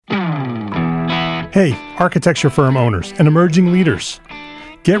Hey, architecture firm owners and emerging leaders.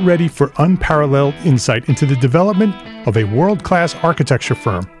 Get ready for unparalleled insight into the development of a world-class architecture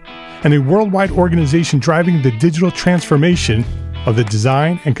firm and a worldwide organization driving the digital transformation of the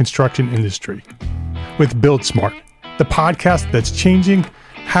design and construction industry. With Build Smart, the podcast that's changing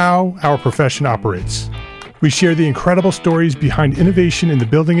how our profession operates. We share the incredible stories behind innovation in the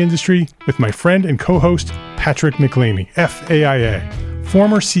building industry with my friend and co-host, Patrick McLaney, FAIA,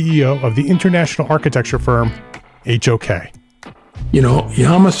 former CEO of the international architecture firm, HOK. You know,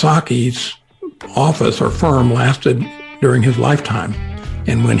 Yamasaki's office or firm lasted during his lifetime.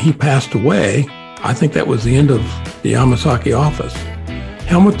 And when he passed away, I think that was the end of the Yamasaki office.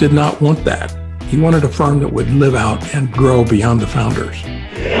 Helmut did not want that. He wanted a firm that would live out and grow beyond the founders.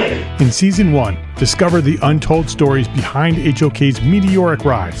 In Season 1, discover the untold stories behind HOK's meteoric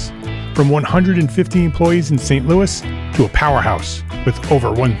rise, from 150 employees in St. Louis to a powerhouse with over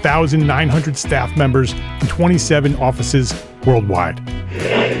 1,900 staff members and 27 offices worldwide.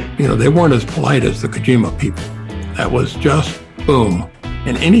 You know, they weren't as polite as the Kojima people. That was just boom.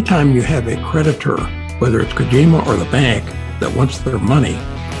 And anytime you have a creditor, whether it's Kojima or the bank, that wants their money,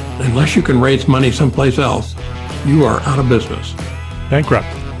 unless you can raise money someplace else, you are out of business. Bankrupt.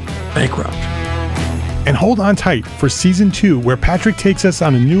 And hold on tight for Season 2, where Patrick takes us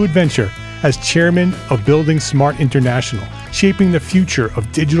on a new adventure as chairman of Building Smart International, shaping the future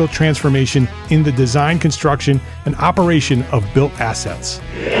of digital transformation in the design, construction, and operation of built assets.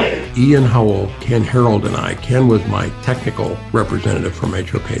 Ian Howell, Ken Harold, and I, Ken was my technical representative from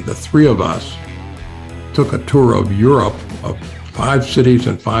HOK. The three of us took a tour of Europe of 5 cities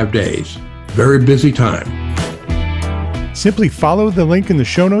in 5 days. Very busy time. Simply follow the link in the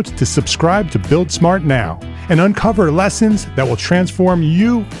show notes to subscribe to Build Smart now and uncover lessons that will transform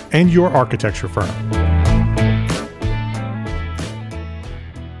you and your architecture firm.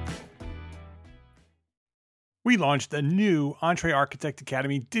 We launched a new EntreArchitect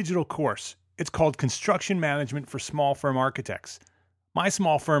Academy digital course. It's called Construction Management for Small Firm Architects. My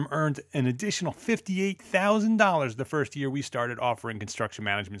small firm earned an additional $58,000 the first year we started offering construction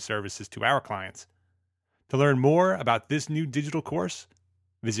management services to our clients. To learn more about this new digital course,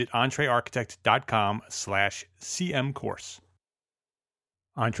 visit entrearchitect.com/CM course.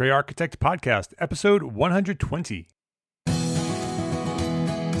 EntreArchitect Podcast, episode 120.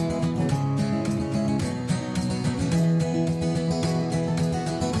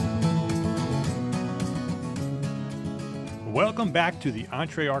 Welcome back to the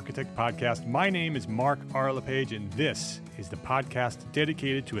EntreArchitect Podcast. My name is Mark R. LePage, and this is the podcast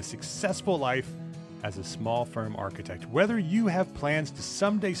dedicated to a successful life as a small firm architect. Whether you have plans to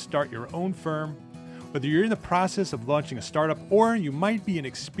someday start your own firm, whether you're in the process of launching a startup, or you might be an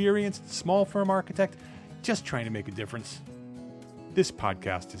experienced small firm architect just trying to make a difference, this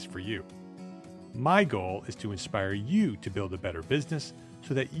podcast is for you. My goal is to inspire you to build a better business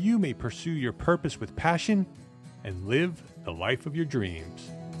so that you may pursue your purpose with passion and live the life of your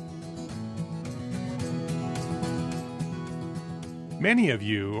dreams. Many of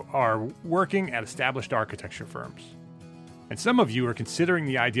you are working at established architecture firms, and some of you are considering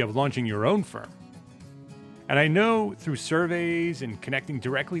the idea of launching your own firm. And I know through surveys and connecting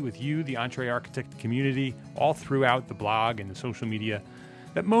directly with you, the EntreArchitect community, all throughout the blog and the social media,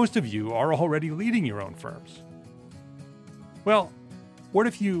 that most of you are already leading your own firms. Well, what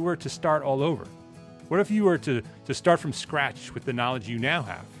if you were to start all over? What if you were to start from scratch with the knowledge you now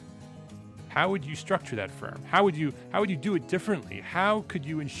have? How would you structure that firm? How would you do it differently? How could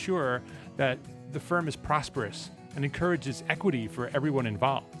you ensure that the firm is prosperous and encourages equity for everyone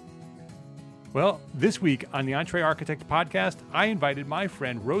involved? Well, this week on the EntreArchitect Podcast, I invited my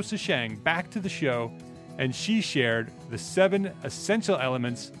friend Rosa Sheng back to the show, and she shared the 7 essential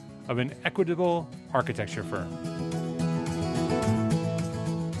elements of an equitable architecture firm.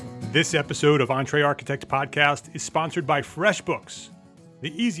 This episode of EntreArchitect Podcast is sponsored by FreshBooks,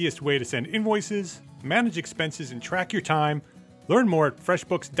 the easiest way to send invoices, manage expenses, and track your time. Learn more at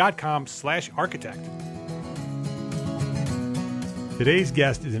freshbooks.com/architect. Today's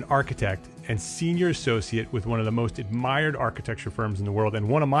guest is an architect and senior associate with one of the most admired architecture firms in the world and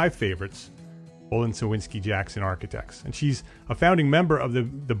one of my favorites, Bohlin Sawinski Jackson Architects. And she's a founding member of the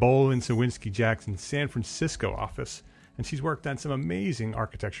Bohlin Sawinski Jackson San Francisco office. And she's worked on some amazing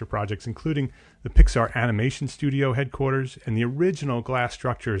architecture projects, including the Pixar Animation Studio headquarters and the original glass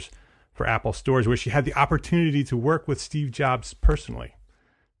structures for Apple stores, where she had the opportunity to work with Steve Jobs personally.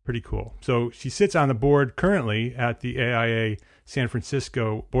 Pretty cool. So she sits on the board currently at the AIA San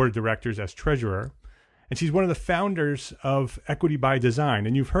Francisco Board of Directors as treasurer. And she's one of the founders of Equity by Design.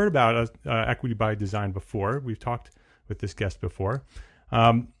 And you've heard about Equity by Design before. We've talked with this guest before.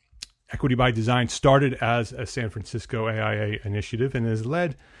 Equity by Design started as a San Francisco AIA initiative and has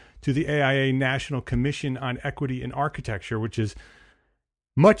led to the AIA National Commission on Equity in Architecture, which is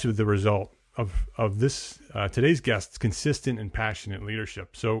much of the result of this today's guest's consistent and passionate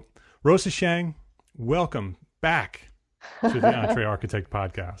leadership. So, Rosa Shang, welcome back to the Entre Architect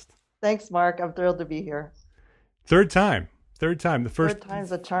podcast. Thanks, Mark. I'm thrilled to be here. Third time. The first third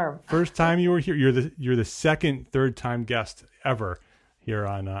time's a charm. First time you were here. You're the second third time guest ever here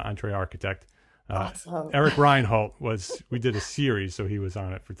on Entre Architect. Awesome. Eric Reinhold we did a series, so he was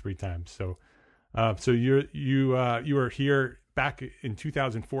on it for 3 times. So you were here back in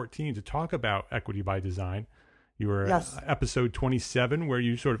 2014 to talk about Equity by Design. You were yes. Episode 27, where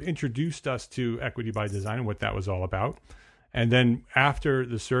you sort of introduced us to Equity by Design and what that was all about. And then after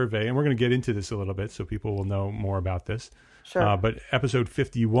the survey, and we're going to get into this a little bit so people will know more about this. Sure. But episode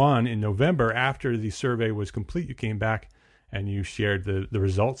 51 in November, after the survey was complete, you came back and you shared the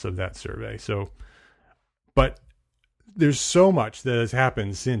results of that survey. So, but there's so much that has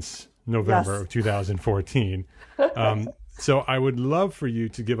happened since November yes. of 2014. So I would love for you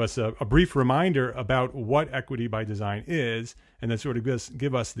to give us a brief reminder about what Equity by Design is, and then sort of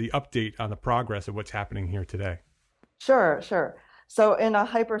give us the update on the progress of what's happening here today. Sure. So in a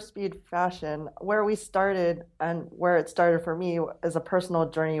hyperspeed fashion, where we started and where it started for me as a personal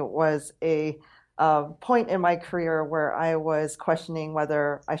journey was a point in my career where I was questioning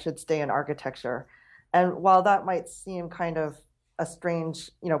whether I should stay in architecture. And while that might seem kind of a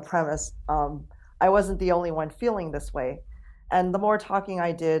strange, premise, I wasn't the only one feeling this way. And the more talking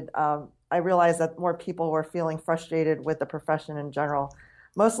I did, I realized that more people were feeling frustrated with the profession in general,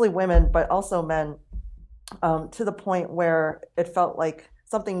 mostly women, but also men, to the point where it felt like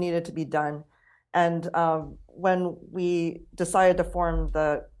something needed to be done. And when we decided to form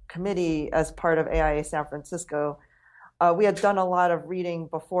the committee as part of AIA San Francisco, we had done a lot of reading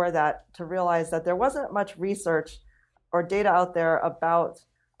before that to realize that there wasn't much research or data out there about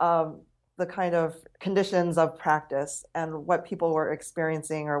the kind of conditions of practice and what people were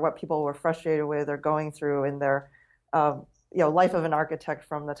experiencing or what people were frustrated with or going through in their life of an architect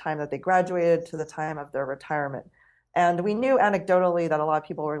from the time that they graduated to the time of their retirement. And we knew anecdotally that a lot of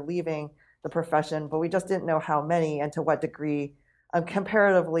people were leaving the profession, but we just didn't know how many and to what degree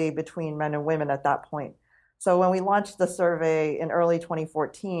comparatively between men and women at that point. So when we launched the survey in early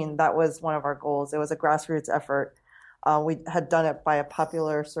 2014, that was one of our goals. It was a grassroots effort. We had done it by a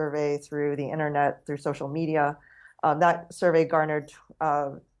popular survey through the internet, through social media. That survey garnered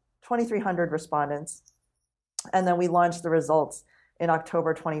 2,300 respondents. And then we launched the results in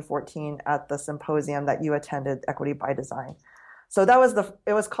October 2014 at the symposium that you attended, Equity by Design. So that was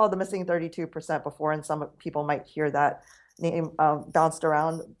it was called the Missing 32% before, and some people might hear that name bounced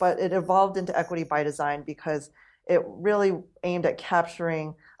around, but it evolved into Equity by Design because it really aimed at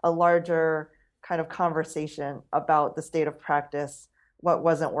capturing a larger kind of conversation about the state of practice, what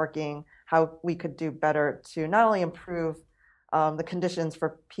wasn't working, how we could do better to not only improve the conditions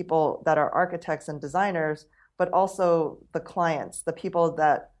for people that are architects and designers, but also the clients, the people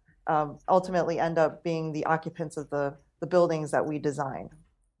that ultimately end up being the occupants of the buildings that we design.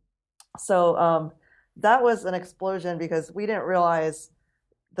 So that was an explosion because we didn't realize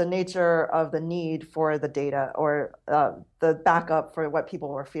the nature of the need for the data or the backup for what people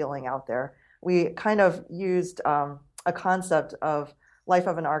were feeling out there. We kind of used a concept of life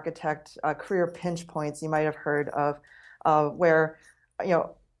of an architect, career pinch points you might have heard of, where,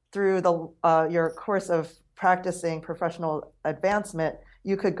 through your course of practicing professional advancement,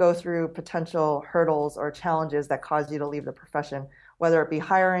 you could go through potential hurdles or challenges that cause you to leave the profession, whether it be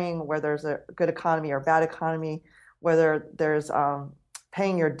hiring, where there's a good economy or bad economy, whether there's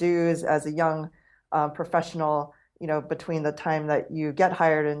paying your dues as a young professional, between the time that you get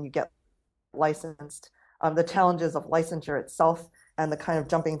hired and you get licensed, the challenges of licensure itself and the kind of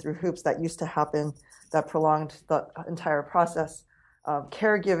jumping through hoops that used to happen that prolonged the entire process.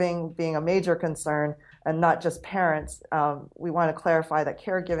 Caregiving being a major concern, and not just parents. We want to clarify that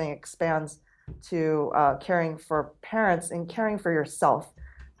caregiving expands to caring for parents and caring for yourself.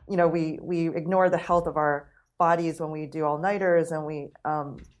 We ignore the health of our bodies when we do all-nighters and we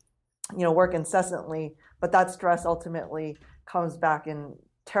work incessantly, but that stress ultimately comes back in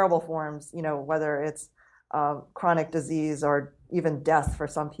terrible forms, whether it's chronic disease or even death for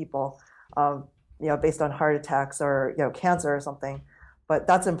some people, based on heart attacks or cancer or something. But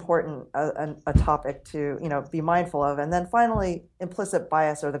that's important, a topic to be mindful of. And then finally, implicit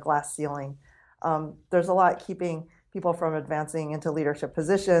bias or the glass ceiling. There's a lot keeping people from advancing into leadership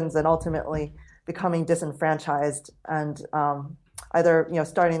positions and ultimately becoming disenfranchised and either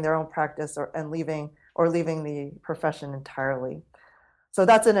starting their own practice or leaving the profession entirely. So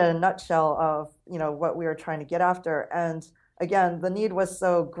that's in a nutshell of, what we were trying to get after. And again, the need was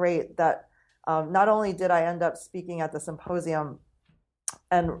so great that not only did I end up speaking at the symposium,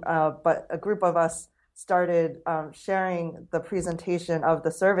 but a group of us started sharing the presentation of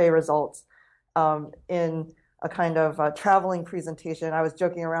the survey results in a kind of traveling presentation. I was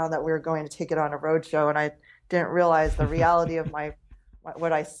joking around that we were going to take it on a roadshow, and I didn't realize the reality of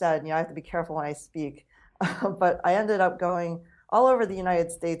what I said. I have to be careful when I speak. But I ended up going all over the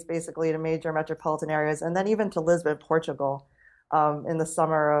United States, basically to major metropolitan areas, and then even to Lisbon, Portugal, in the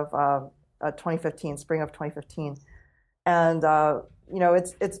summer of 2015, spring of 2015. And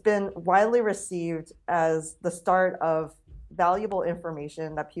it's been widely received as the start of valuable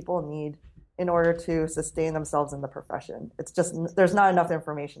information that people need in order to sustain themselves in the profession. It's just there's not enough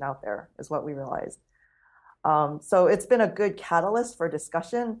information out there, is what we realized. So it's been a good catalyst for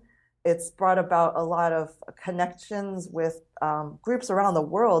discussion. It's brought about a lot of connections with groups around the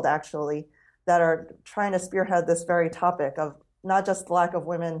world, actually, that are trying to spearhead this very topic of not just the lack of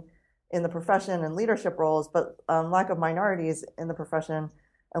women in the profession and leadership roles, but lack of minorities in the profession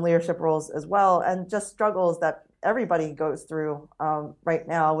and leadership roles as well, and just struggles that everybody goes through right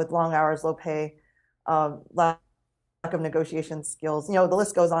now with long hours, low pay, lack of negotiation skills. The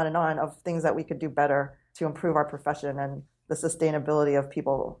list goes on and on of things that we could do better to improve our profession and the sustainability of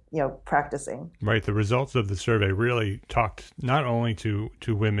people, practicing. Right. The results of the survey really talked not only to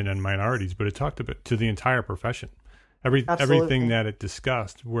women and minorities, but it talked about to the entire profession. Everything that it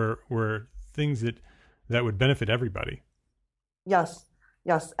discussed were things that would benefit everybody. Yes.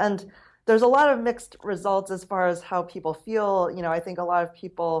 And there's a lot of mixed results as far as how people feel. I think a lot of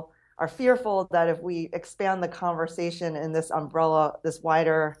people are fearful that if we expand the conversation in this umbrella, this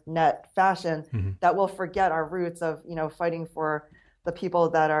wider net fashion, that we'll forget our roots of, fighting for the people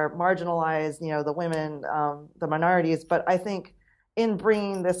that are marginalized, the women, the minorities. But I think in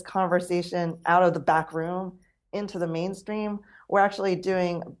bringing this conversation out of the back room into the mainstream, we're actually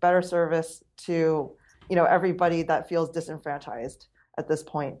doing better service to, everybody that feels disenfranchised at this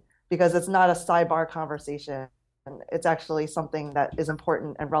point, because it's not a sidebar conversation. And it's actually something that is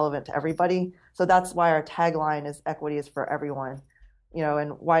important and relevant to everybody. So that's why our tagline is equity is for everyone,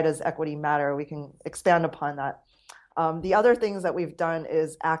 and why does equity matter? We can expand upon that. The other things that we've done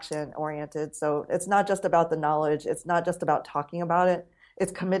is action oriented. So it's not just about the knowledge. It's not just about talking about it.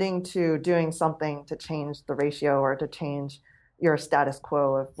 It's committing to doing something to change the ratio or to change your status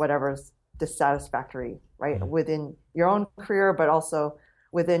quo of whatever's dissatisfactory, right? Within your own career, but also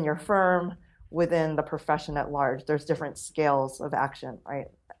within your firm, within the profession at large. There's different scales of action, right?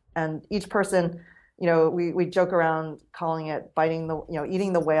 And each person, we joke around calling it eating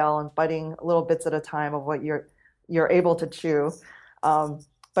the whale and biting little bits at a time of what you're able to chew. But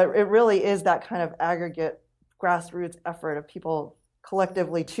it really is that kind of aggregate grassroots effort of people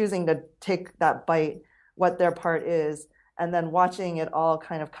collectively choosing to take that bite, what their part is, and then watching it all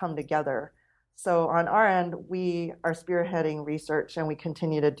kind of come together. So on our end, we are spearheading research, and we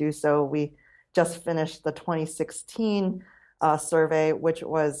continue to do so. We just finished the 2016 survey, which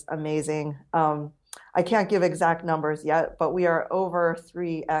was amazing. I can't give exact numbers yet, but we are over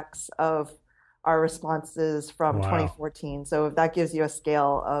 3x of our responses from 2014. So if that gives you a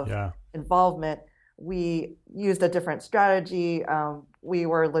scale of involvement, we used a different strategy. We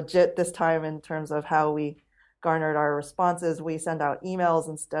were legit this time in terms of how we garnered our responses. We send out emails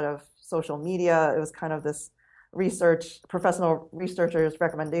instead of social media. It was kind of this professional researchers'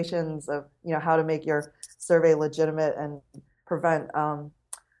 recommendations of how to make your survey legitimate and prevent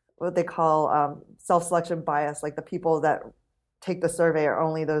what they call self-selection bias, like the people that take the survey are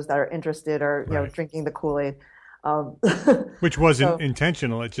only those that are interested or drinking the Kool-Aid. Which wasn't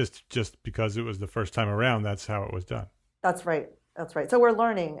intentional. It's just because it was the first time around. That's how it was done. That's right. So we're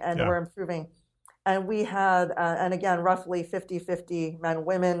learning and we're improving. And we had, and again, roughly 50-50 men,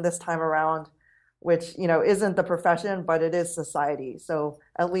 women this time around, which, isn't the profession, but it is society. So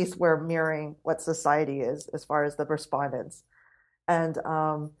at least we're mirroring what society is as far as the respondents. And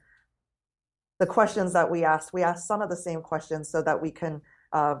the questions that we asked some of the same questions so that we can,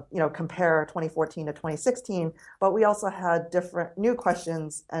 compare 2014 to 2016, but we also had different new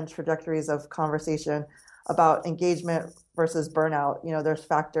questions and trajectories of conversation about engagement versus burnout. There's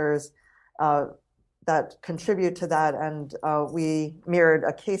factors that contribute to that, and we mirrored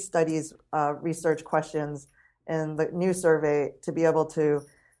a case studies research questions in the new survey to be able to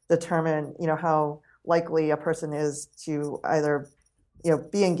determine, how likely a person is to either,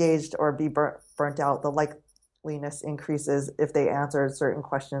 be engaged or be burnt out. The likeliness increases if they answered certain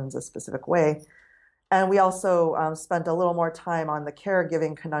questions a specific way. And we also spent a little more time on the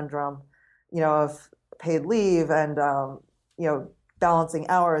caregiving conundrum, of paid leave and, balancing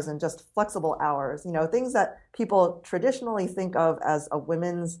hours and just flexible hours, things that people traditionally think of as a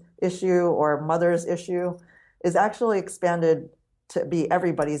women's issue or mother's issue is actually expanded to be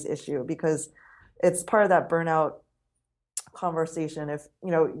everybody's issue because it's part of that burnout conversation. If,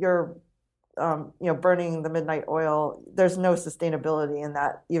 you're, burning the midnight oil, there's no sustainability in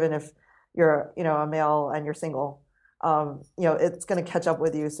that, even if you're, a male and you're single. It's going to catch up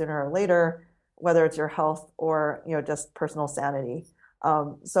with you sooner or later, whether it's your health or, just personal sanity.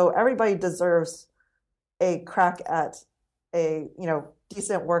 So everybody deserves a crack at a,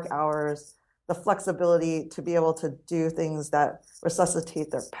 decent work hours, the flexibility to be able to do things that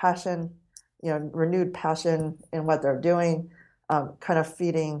resuscitate their passion, renewed passion in what they're doing, kind of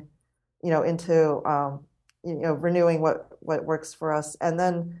feeding, into, renewing what works for us. And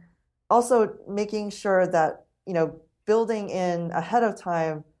then also making sure that, building in ahead of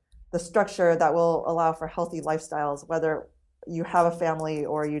time the structure that will allow for healthy lifestyles, whether you have a family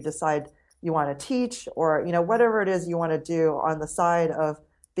or you decide you want to teach or, whatever it is you want to do on the side of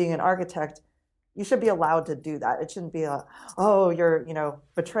being an architect, you should be allowed to do that. It shouldn't be you're,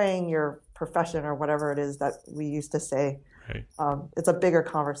 betraying your profession or whatever it is that we used to say. Right. It's a bigger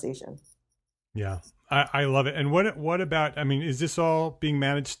conversation. Yeah, I love it. And what about, is this all being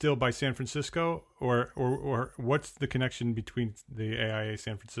managed still by San Francisco or what's the connection between the AIA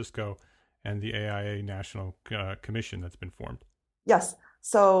San Francisco and the AIA National Commission that's been formed? Yes.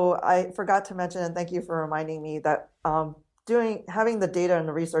 So I forgot to mention, and thank you for reminding me that having the data and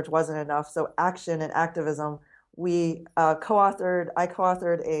the research wasn't enough. So action and activism, I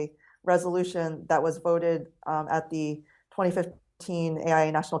co-authored a resolution that was voted at the 2015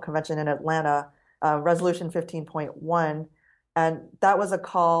 AIA National Convention in Atlanta, Resolution 15.1. And that was a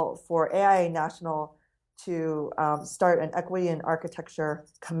call for AIA National to start an Equity in Architecture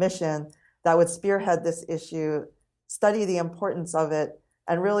Commission that would spearhead this issue, study the importance of it,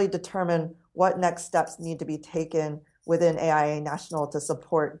 and really determine what next steps need to be taken within AIA National to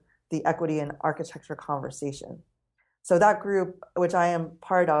support the equity in architecture conversation. So that group, which I am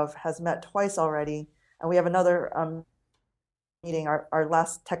part of, has met twice already, and we have another meeting, our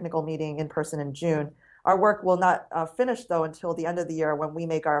last technical meeting in person in June. Our work will not finish, though, until the end of the year when we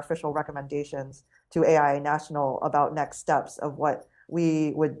make our official recommendations to AIA National about next steps of what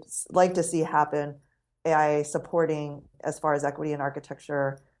we would like to see happen, AIA supporting as far as equity in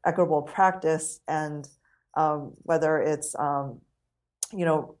architecture, equitable practice, and whether it's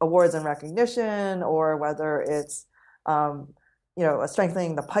awards and recognition, or whether it's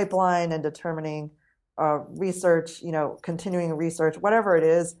strengthening the pipeline and determining research, continuing research, whatever it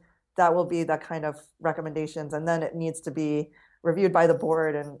is, that will be the kind of recommendations. And then it needs to be reviewed by the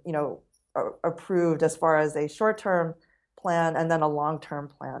board and, approved as far as a short-term plan and then a long-term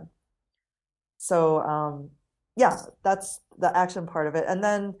plan. So, that's the action part of it. And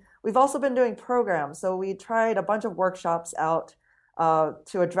then we've also been doing programs. So we tried a bunch of workshops out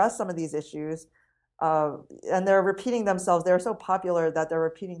to address some of these issues. And they're repeating themselves. They're so popular that they're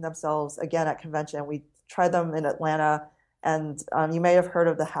repeating themselves again at convention. We tried them in Atlanta, and you may have heard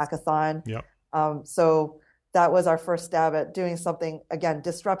of the hackathon. Yep. So that was our first stab at doing something, again,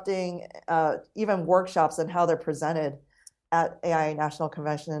 disrupting even workshops and how they're presented at AIA National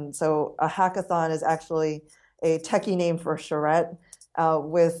Convention. So a hackathon is actually a techie name for charrette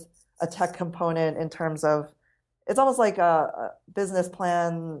with a tech component in terms of, it's almost like a business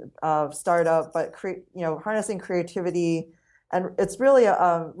plan startup, but harnessing creativity. And it's really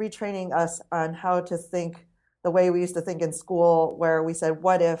retraining us on how to think the way we used to think in school, where we said,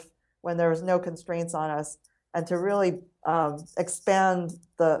 what if, when there was no constraints on us, and to really expand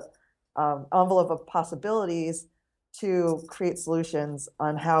the envelope of possibilities to create solutions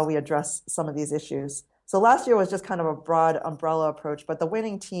on how we address some of these issues. So last year was just kind of a broad umbrella approach, but the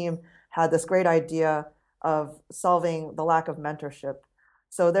winning team had this great idea of solving the lack of mentorship.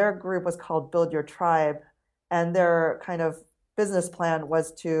 So their group was called Build Your Tribe, and their kind of business plan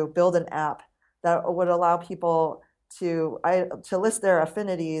was to build an app that would allow people to list their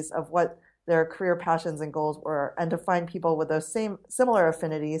affinities of what their career passions and goals were, and to find people with those similar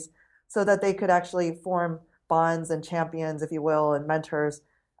affinities so that they could actually form bonds and champions, if you will, and mentors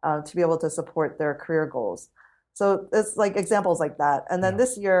to be able to support their career goals. So it's like examples like that. And then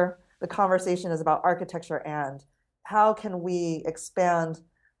this year, the conversation is about architecture and how can we expand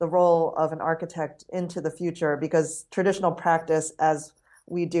the role of an architect into the future, because traditional practice as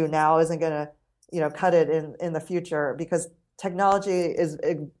we do now isn't going to, cut it in the future, because technology is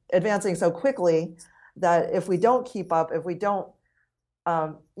advancing so quickly that if we don't keep up, if we don't,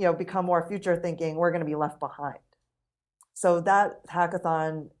 become more future thinking, we're going to be left behind. So that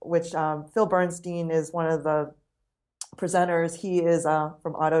hackathon, which Phil Bernstein is one of the presenters. He is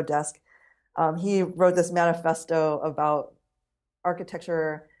from Autodesk. He wrote this manifesto about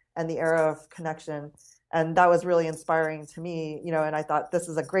architecture and the era of connection. And that was really inspiring to me, and I thought this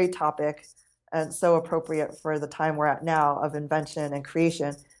is a great topic and so appropriate for the time we're at now of invention and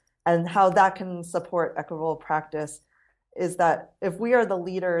creation. And how that can support equitable practice is that if we are the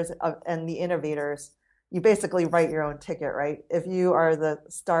leaders and the innovators, you basically write your own ticket, right? If you are the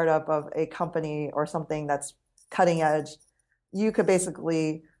startup of a company or something that's cutting edge, you could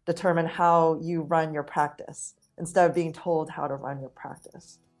basically determine how you run your practice instead of being told how to run your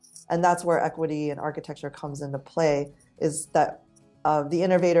practice. And that's where equity in architecture comes into play, is that the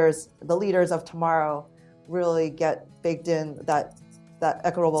innovators, the leaders of tomorrow, really get baked in that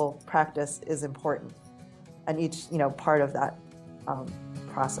equitable practice is important, and each part of that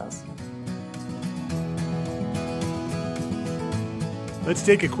process. Let's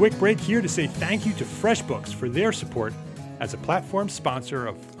take a quick break here to say thank you to FreshBooks for their support as a platform sponsor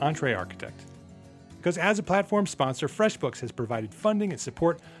of Entre Architect. Because as a platform sponsor, FreshBooks has provided funding and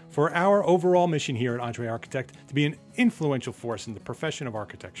support for our overall mission here at Entre Architect to be an influential force in the profession of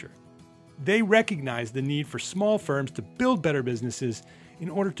architecture. They recognize the need for small firms to build better businesses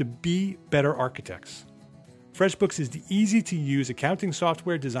in order to be better architects. FreshBooks is the easy-to-use accounting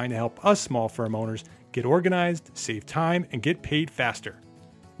software designed to help us small firm owners get organized, save time, and get paid faster.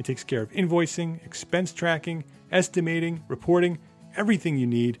 It takes care of invoicing, expense tracking, estimating, reporting, everything you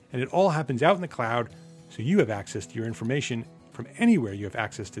need, and it all happens out in the cloud, so you have access to your information from anywhere you have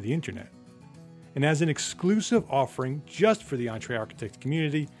access to the internet. And as an exclusive offering just for the Entre Architect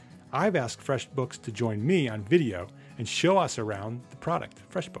community, I've asked FreshBooks to join me on video and show us around the product,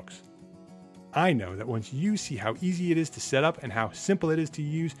 FreshBooks. I know that once you see how easy it is to set up and how simple it is to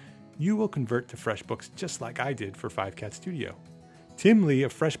use, you will convert to FreshBooks just like I did for 5Cat Studio. Tim Lee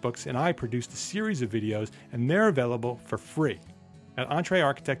of FreshBooks and I produced a series of videos, and they're available for free at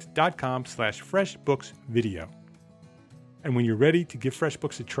entrearchitect.com/FreshBooksVideo. And when you're ready to give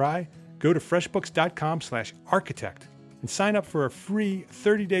FreshBooks a try, go to freshbooks.com/architect and sign up for a free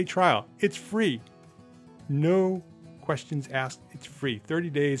 30-day trial. It's free. No questions asked. It's free. 30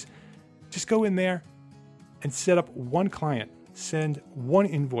 days. Just go in there and set up one client, send one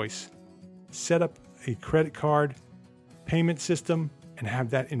invoice, set up a credit card payment system, and have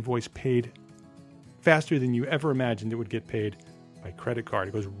that invoice paid faster than you ever imagined it would get paid by credit card.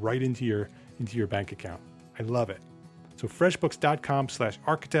 It goes right into your bank account. I love it. So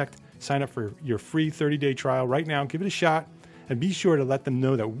freshbooks.com/architect. Sign up for your free 30-day trial right now. Give it a shot, and be sure to let them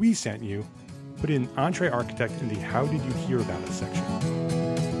know that we sent you. Put in Entre Architect in the How Did You Hear About Us section.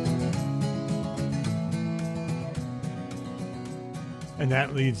 And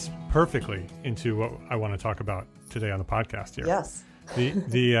that leads perfectly into what I want to talk about today on the podcast here. Yes.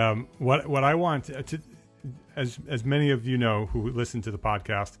 What I want to, as many of you know who listen to the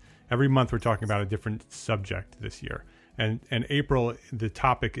podcast, every month we're talking about a different subject this year. And April, the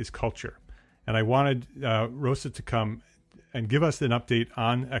topic is culture. And I wanted Rosa to come and give us an update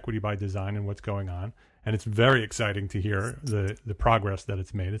on Equity by Design and what's going on. And it's very exciting to hear the progress that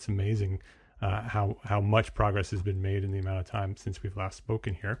it's made. It's amazing how much progress has been made in the amount of time since we've last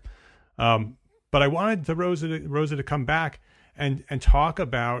spoken here. But I wanted Rosa to come back and talk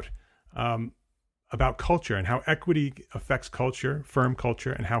about culture and how equity affects culture, firm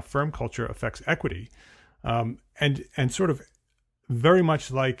culture, and how firm culture affects equity. And sort of very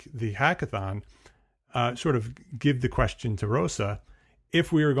much like the hackathon, sort of give the question to Rosa: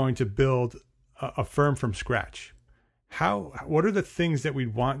 if we were going to build a firm from scratch, what are the things that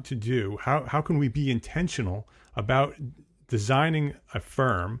we'd want to do? How can we be intentional about designing a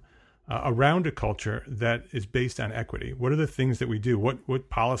firm around a culture that is based on equity? What are the things that we do? What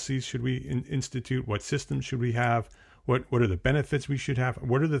policies should we institute? What systems should we have? What are the benefits we should have?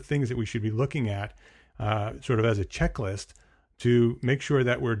 What are the things that we should be looking at sort of as a checklist to make sure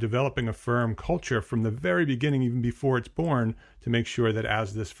that we're developing a firm culture from the very beginning, even before it's born, to make sure that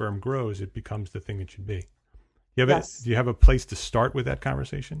as this firm grows, it becomes the thing it should be? Yes. Do you have a place to start with that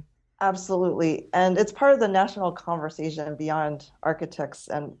conversation? Absolutely. And it's part of the national conversation beyond architects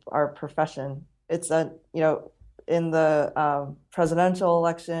and our profession. It's in the presidential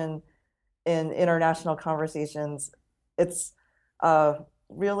election, in international conversations, it's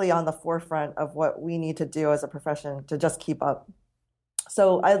really on the forefront of what we need to do as a profession to just keep up.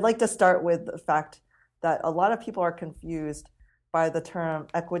 So I'd like to start with the fact that a lot of people are confused by the term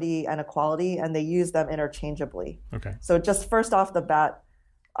equity and equality, and they use them interchangeably. Okay. So just first off the bat,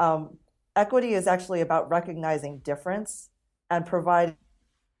 equity is actually about recognizing difference and providing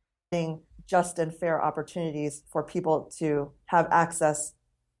just and fair opportunities for people to have access,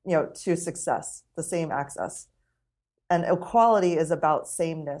 to success, the same access. And equality is about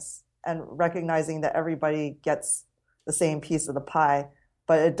sameness and recognizing that everybody gets the same piece of the pie,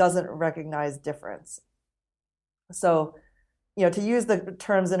 but it doesn't recognize difference. So, to use the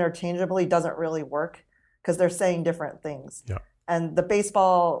terms interchangeably doesn't really work because they're saying different things. Yeah. And the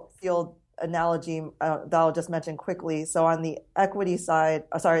baseball field analogy that I'll just mention quickly. So on the equity side,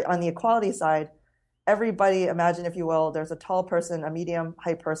 on the equality side, everybody, imagine if you will, there's a tall person, a medium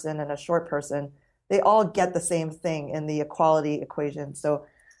height person, and a short person. They all get the same thing in the equality equation. So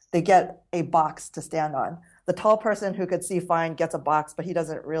they get a box to stand on. The tall person who could see fine gets a box, but he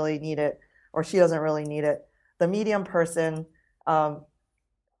doesn't really need it, or she doesn't really need it. The medium person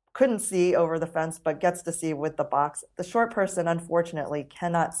couldn't see over the fence, but gets to see with the box. The short person, unfortunately,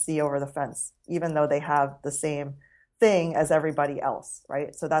 cannot see over the fence, even though they have the same thing as everybody else,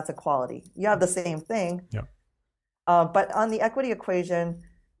 right? So that's equality. You have the same thing. Yeah. But on the equity equation,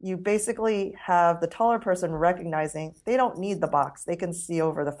 you basically have the taller person recognizing they don't need the box. They can see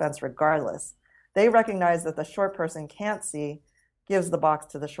over the fence regardless. They recognize that the short person can't see, gives the box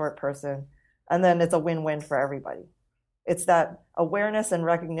to the short person, and then it's a win-win for everybody. It's that awareness and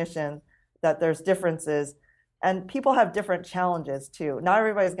recognition that there's differences, and people have different challenges too. Not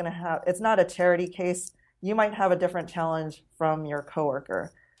everybody's going to have, it's not a charity case. You might have a different challenge from your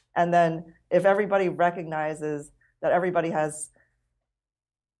coworker. And then if everybody recognizes that everybody has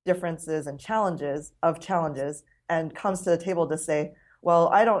differences and challenges and comes to the table to say, well,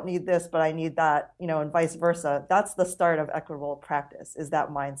 I don't need this, but I need that, and vice versa. That's the start of equitable practice, is that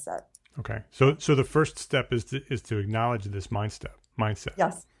mindset. Okay. So the first step is to acknowledge this mindset.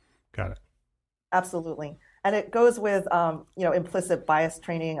 Yes. Got it. Absolutely. And it goes with, implicit bias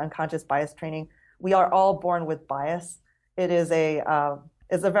training, unconscious bias training. We are all born with bias. It is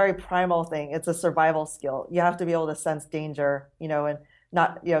it's a very primal thing. It's a survival skill. You have to be able to sense danger, and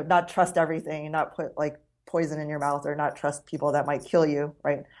not trust everything and not put like poison in your mouth or not trust people that might kill you,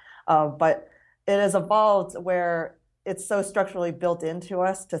 right? But it has evolved where it's so structurally built into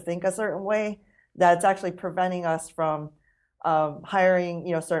us to think a certain way that it's actually preventing us from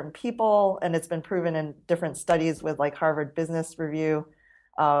hiring, certain people. And it's been proven in different studies with like Harvard Business Review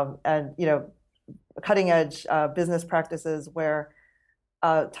and, cutting edge business practices where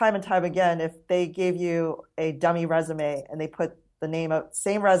time and time again, if they gave you a dummy resume and they put the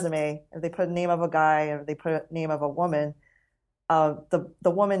same resume, if they put a name of a guy and they put a name of a woman, the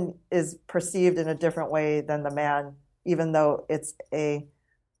woman is perceived in a different way than the man, even though it's a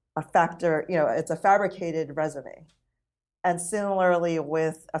factor, it's a fabricated resume. And similarly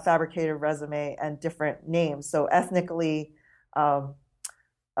with a fabricated resume and different names. So ethnically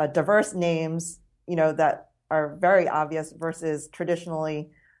diverse names, that are very obvious versus traditionally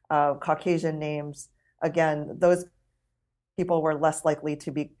Caucasian names. Again, those people were less likely to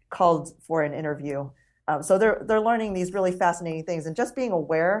be called for an interview. So they're learning these really fascinating things and just being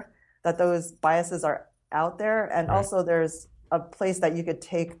aware that those biases are out there. And right. Also there's a place that you could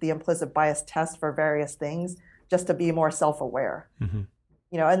take the implicit bias test for various things just to be more self-aware. Mm-hmm.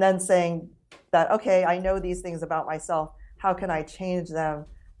 And then saying that, okay, I know these things about myself. How can I change them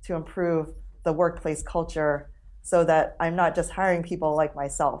to improve the workplace culture so that I'm not just hiring people like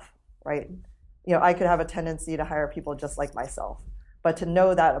myself, right? I could have a tendency to hire people just like myself, but to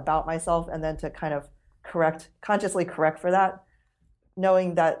know that about myself and then to kind of consciously correct for that,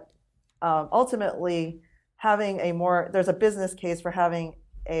 knowing that ultimately there's a business case for having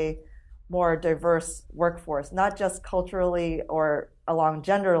a more diverse workforce, not just culturally or along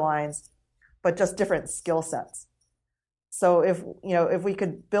gender lines, but just different skill sets. So if we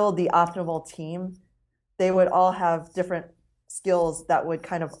could build the optimal team, they would all have different skills that would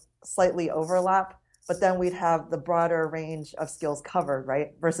kind of slightly overlap, but then we'd have the broader range of skills covered,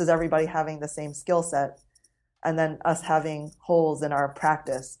 right? Versus everybody having the same skill set and then us having holes in our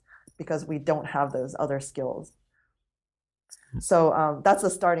practice because we don't have those other skills. So that's a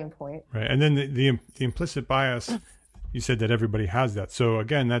starting point. Right. And then the implicit bias, you said that everybody has that. So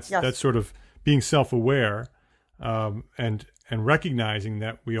again, that's sort of being self-aware and recognizing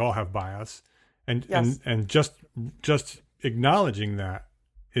that we all have bias and just acknowledging that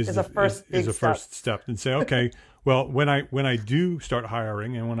is a first step and say, okay, well, when I do start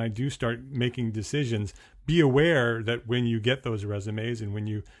hiring and when I do start making decisions, be aware that when you get those resumes and when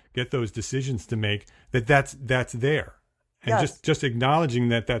you get those decisions to make, that's there. And just acknowledging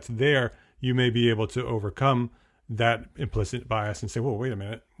that that's there, you may be able to overcome that implicit bias and say, well, wait a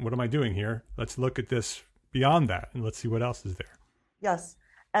minute, what am I doing here? Let's look at this beyond that and let's see what else is there. Yes.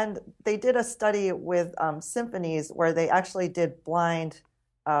 And they did a study with symphonies where they actually did blind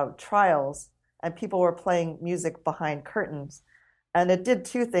trials and people were playing music behind curtains. And it did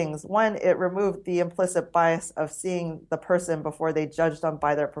two things. One, it removed the implicit bias of seeing the person before they judged them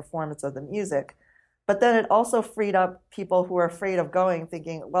by their performance of the music. But then it also freed up people who are afraid of going,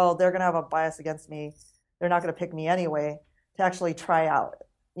 thinking, well, they're going to have a bias against me. They're not going to pick me anyway, to actually try out.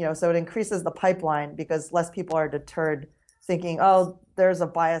 So it increases the pipeline because less people are deterred thinking, oh, there's a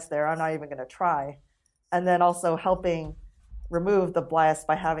bias there. I'm not even going to try. And then also helping remove the bias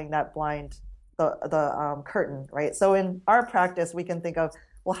by having that the curtain, right? So in our practice, we can think of,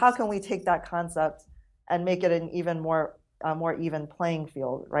 well, how can we take that concept and make it an even more even playing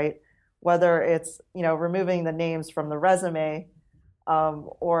field, right? Whether it's removing the names from the resume,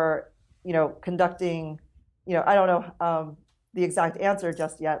 or conducting, I don't know the exact answer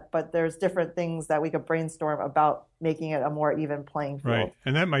just yet, but there's different things that we could brainstorm about making it a more even playing field. Right,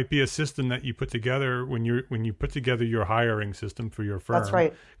 and that might be a system that you put together when you put together your hiring system for your firm. That's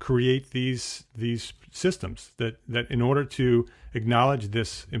right. Create these systems that in order to acknowledge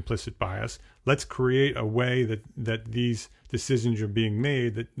this implicit bias, let's create a way that these decisions are being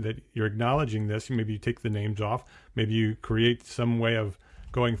made, that you're acknowledging this. Maybe you take the names off. Maybe you create some way of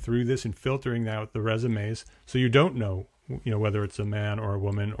going through this and filtering out the resumes, so you don't know whether it's a man or a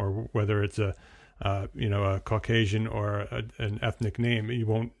woman, or whether it's a Caucasian or an ethnic name. You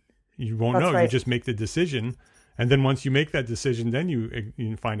won't know. Right. You just make the decision, and then once you make that decision, then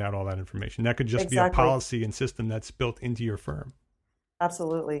you find out all that information. That could just be a policy and system that's built into your firm.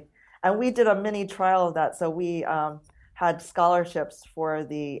 Absolutely. And we did a mini trial of that. So we had scholarships for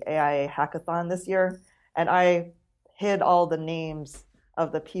the AIA hackathon this year, and I hid all the names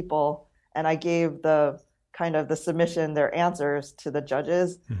of the people, and I gave the submission, their answers to the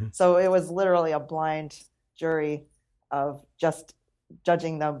judges. Mm-hmm. So it was literally a blind jury of just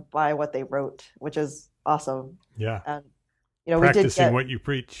judging them by what they wrote, which is awesome. Yeah. And, practicing we did get what you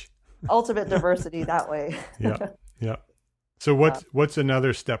preach. Ultimate diversity that way. Yeah. Yeah. So what's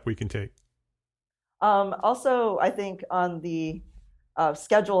another step we can take? Also, I think on the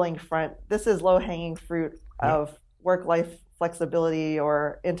scheduling front, this is low-hanging fruit of work-life flexibility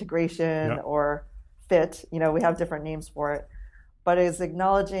or integration or fit. We have different names for it, but it's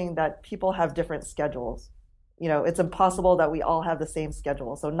acknowledging that people have different schedules. It's impossible that we all have the same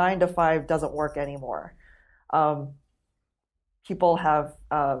schedule. So 9 to 5 doesn't work anymore. People have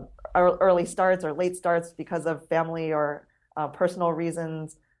early starts or late starts because of family or personal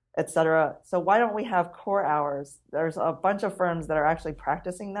reasons, etc. So why don't we have core hours? There's a bunch of firms that are actually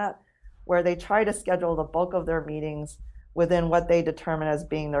practicing that, where they try to schedule the bulk of their meetings within what they determine as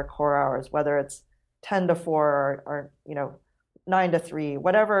being their core hours, whether it's 10 to 4 or 9 to 3,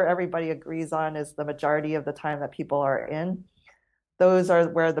 whatever everybody agrees on is the majority of the time that people are in. Those are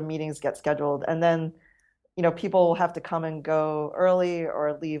where the meetings get scheduled. And then, people will have to come and go early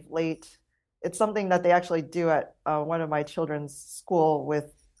or leave late. It's something that they actually do at one of my children's school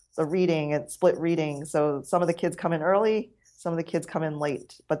with the reading and split reading. So some of the kids come in early, some of the kids come in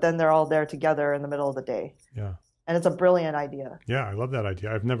late, but then they're all there together in the middle of the day. Yeah. And it's a brilliant idea. Yeah, I love that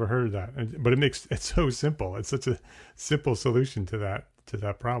idea. I've never heard of that, but it's so simple. It's such a simple solution to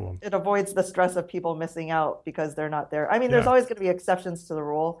that problem. It avoids the stress of people missing out because they're not there. I mean, there's always going to be exceptions to the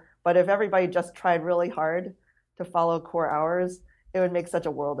rule, but if everybody just tried really hard to follow core hours, it would make such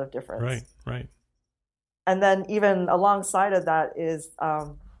a world of difference. Right. And then even alongside of that is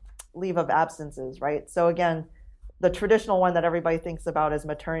leave of absences, right? So again, the traditional one that everybody thinks about is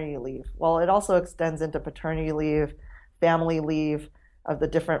maternity leave. Well, it also extends into paternity leave, family leave of the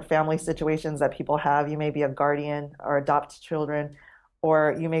different family situations that people have. You may be a guardian or adopt children,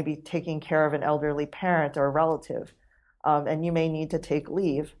 or you may be taking care of an elderly parent or relative, and you may need to take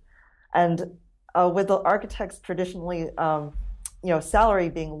leave. And with the architects traditionally, salary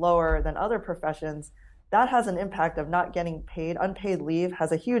being lower than other professions, that has an impact of not getting paid. Unpaid leave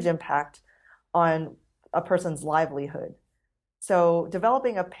has a huge impact on a person's livelihood. So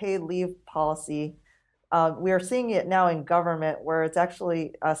developing a paid leave policy, we are seeing it now in government, where it's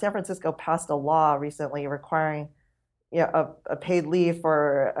actually San Francisco passed a law recently requiring a paid leave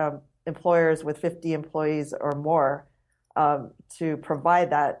for employers with 50 employees or more to provide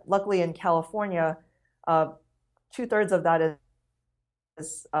that. Luckily in California, 2/3 of that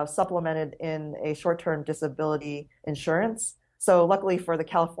is supplemented in a short-term disability insurance. So luckily for the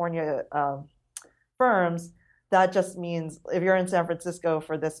California firms, that just means if you're in San Francisco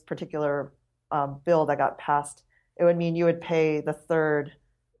for this particular bill that got passed, it would mean you would pay the third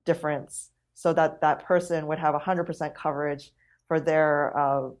difference so that that person would have 100% coverage for their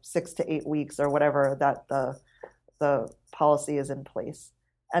 6 to 8 weeks or whatever that the policy is in place.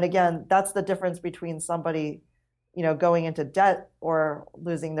 And again, that's the difference between somebody going into debt or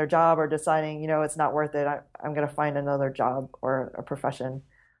losing their job or deciding, it's not worth it. I'm going to find another job or a profession.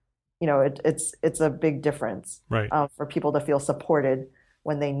 It's a big difference, right, for people to feel supported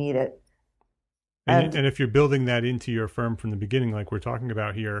when they need it. And if you're building that into your firm from the beginning, like we're talking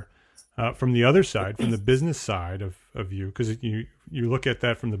about here, from the other side, from the business side of you, because you look at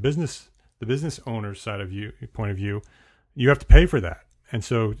that from the business owner's side of you, point of view, you have to pay for that. And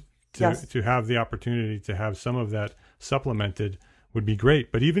so to have the opportunity to have some of that supplemented would be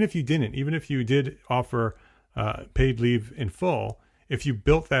great. But even if you didn't, even if you did offer paid leave in full, if you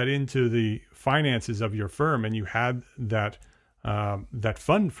built that into the finances of your firm and you had that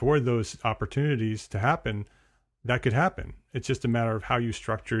fund for those opportunities to happen, that could happen. It's just a matter of how you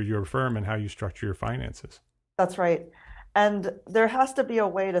structure your firm and how you structure your finances. That's right. And there has to be a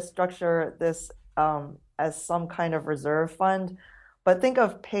way to structure this as some kind of reserve fund. But think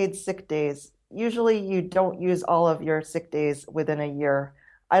of paid sick days. Usually you don't use all of your sick days within a year.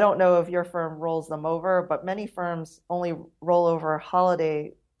 I don't know if your firm rolls them over, but many firms only roll over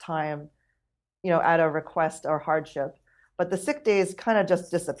holiday time, at a request or hardship. But the sick days kind of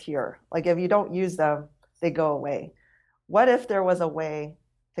just disappear. Like if you don't use them, they go away. What if there was a way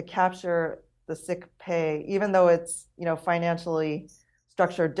to capture the sick pay, even though it's, financially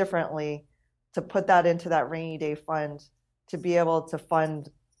structured differently, to put that into that rainy day fund to be able to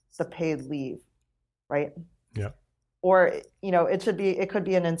fund the paid leave, right? Yeah. Or, it could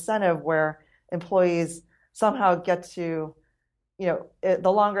be an incentive where employees somehow get to,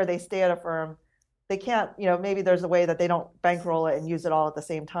 the longer they stay at a firm, they can't, maybe there's a way that they don't bankroll it and use it all at the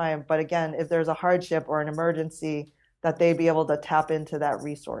same time. But again, if there's a hardship or an emergency, that they be able to tap into that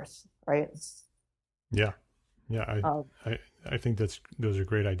resource, right? Yeah. Yeah. I think those are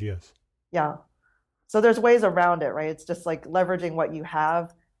great ideas. Yeah. So there's ways around it, right? It's just like leveraging what you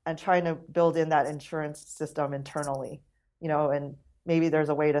have and trying to build in that insurance system internally, and maybe there's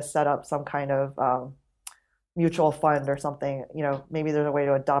a way to set up some kind of mutual fund or something, maybe there's a way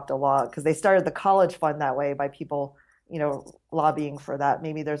to adopt a law because they started the college fund that way by people, lobbying for that.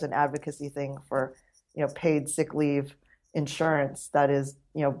 Maybe there's an advocacy thing for, paid sick leave insurance that is,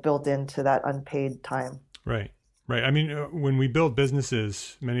 built into that unpaid time. Right. Right. I mean, when we build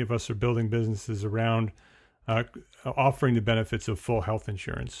businesses, many of us are building businesses around offering the benefits of full health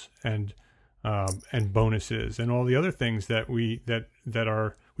insurance and bonuses and all the other things that we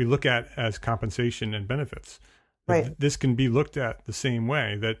look at as compensation and benefits. Right. This can be looked at the same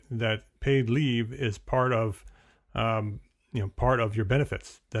way, that paid leave is part of part of your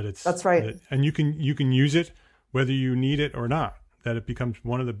benefits. That's right. And you can use it whether you need it or not. That it becomes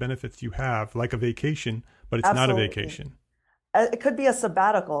one of the benefits you have, like a vacation, but it's Absolutely. not a vacation. It could be a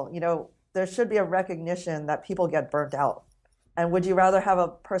sabbatical. There should be a recognition that people get burnt out. And would you rather have a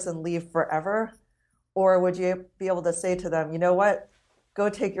person leave forever? Or would you be able to say to them, you know what, go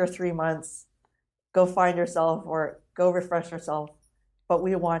take your 3 months, go find yourself or go refresh yourself, but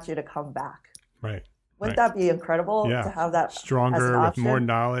we want you to come back. Right. Wouldn't that be incredible to have that stronger, as an with more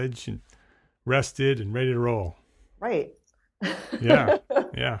knowledge and rested and ready to roll? Right. Yeah.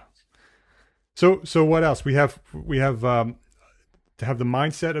 Yeah. So what else? We have to have the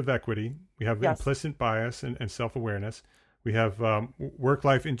mindset of equity. We have implicit bias and self-awareness. We have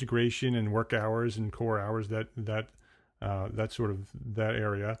work-life integration and work hours and core hours, that sort of that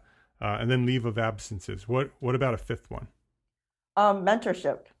area, and then leave of absences. What about a fifth one?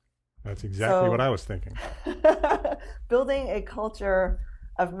 Mentorship. That's exactly what I was thinking. Building a culture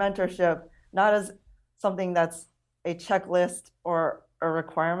of mentorship, not as something that's a checklist or a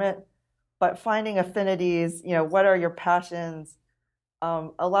requirement, but finding affinities, what are your passions,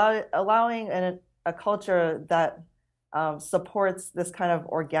 allowing a culture that supports this kind of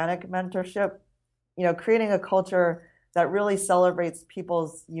organic mentorship, creating a culture that really celebrates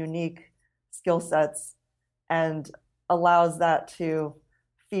people's unique skill sets and allows that to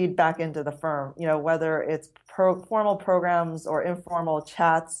feed back into the firm, whether it's formal programs or informal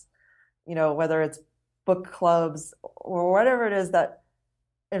chats, whether it's book clubs or whatever it is that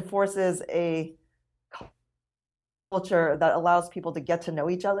enforces a culture that allows people to get to know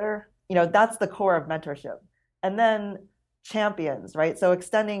each other. That's the core of mentorship. And then champions, right? So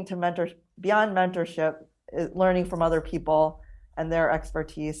extending to beyond mentorship, learning from other people and their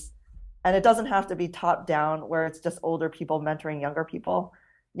expertise. And it doesn't have to be top down where it's just older people mentoring younger people.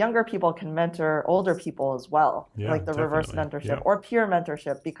 Younger people can mentor older people as well, like the reverse mentorship or peer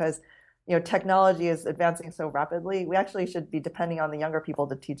mentorship, because technology is advancing so rapidly. We actually should be depending on the younger people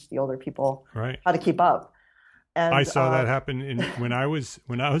to teach the older people how to keep up. And I saw that happen when I was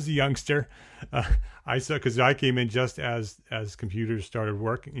a youngster. I saw, because I came in just as computers started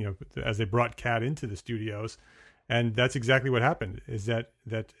working, as they brought CAD into the studios, And that's exactly what happened. Is that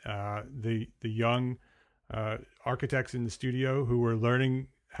the young architects in the studio who were learning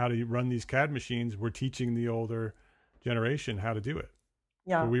how to run these CAD machines were teaching the older generation how to do it.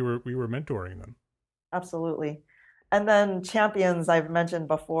 Yeah. So we were mentoring them. Absolutely. And then champions I've mentioned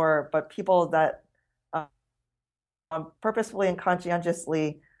before, but people that purposefully and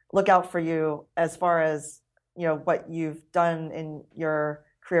conscientiously look out for you as far as, what you've done in your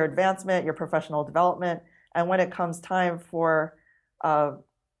career advancement, your professional development. And when it comes time for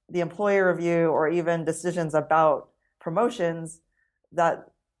the employee review or even decisions about promotions,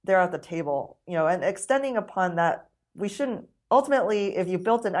 that they're at the table, and extending upon that, we shouldn't, ultimately, if you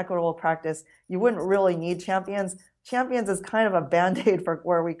built an equitable practice, you wouldn't really need champions. Champions is kind of a band-aid for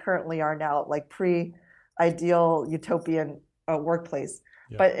where we currently are now, like pre-ideal utopian workplace.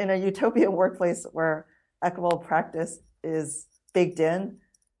 Yeah. But in a utopian workplace where equitable practice is baked in,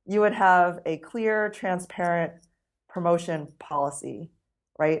 you would have a clear, transparent promotion policy,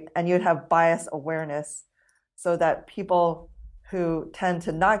 right? And you'd have bias awareness so that people who tend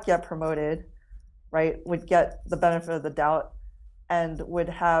to not get promoted, right, would get the benefit of the doubt and would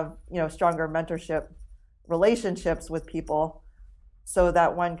have, stronger mentorship relationships with people so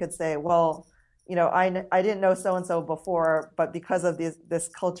that one could say, well, I didn't know so-and-so before, but because of this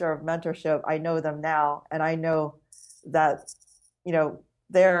culture of mentorship, I know them now. And I know that,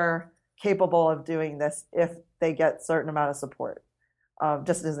 they're capable of doing this if they get certain amount of support,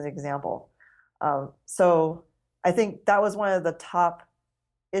 just as an example. So I think that was one of the top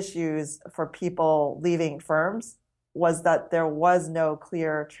issues for people leaving firms, was that there was no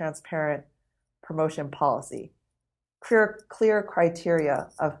clear, transparent promotion policy, clear criteria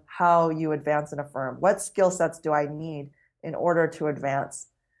of how you advance in a firm. What skill sets do I need in order to advance?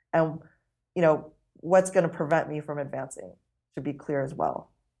 And, what's going to prevent me from advancing should be clear as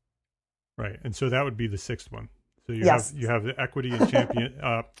well. Right. And so that would be the sixth one. So you have the equity and champion,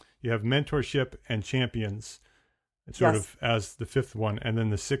 you have mentorship and champions sort of as the fifth one. And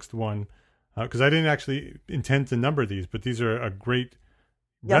then the sixth one, because I didn't actually intend to number these, but these are a great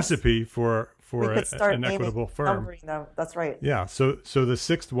recipe for an equitable firm. Numbering them. That's right. Yeah. So the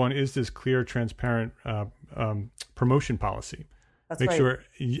sixth one is this clear, transparent promotion policy. That's Make right. sure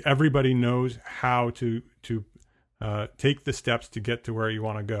everybody knows how to take the steps to get to where you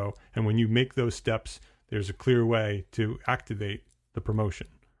want to go. And when you make those steps, there's a clear way to activate the promotion,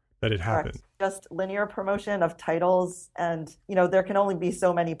 that it happened. Correct. Just linear promotion of titles. And, there can only be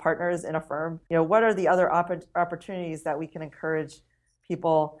so many partners in a firm. What are the other opportunities that we can encourage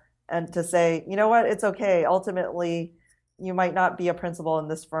people and to say, what, it's okay. Ultimately, you might not be a principal in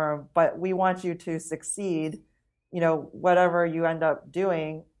this firm, but we want you to succeed, whatever you end up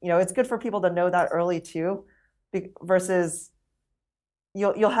doing. It's good for people to know that early too, versus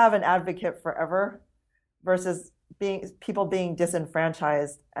you'll have an advocate forever versus people being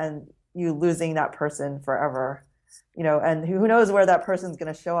disenfranchised and you losing that person forever, and who knows where that person's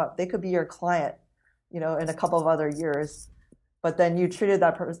going to show up. They could be your client, in a couple of other years, but then you treated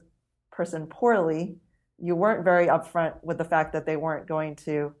that person poorly. You weren't very upfront with the fact that they weren't going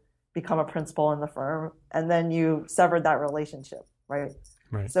to become a principal in the firm, and then you severed that relationship, right?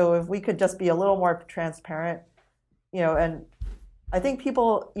 Right. So if we could just be a little more transparent, and I think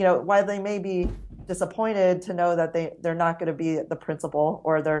people, while they may be disappointed to know that they're not going to be the principal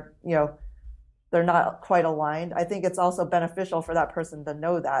or they're not quite aligned, I think it's also beneficial for that person to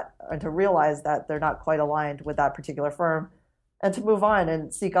know that and to realize that they're not quite aligned with that particular firm and to move on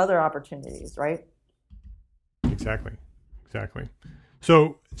and seek other opportunities, right? Exactly.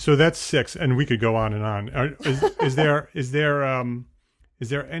 So that's six, and we could go on and on. Is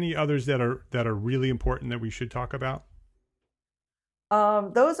there any others that are really important that we should talk about?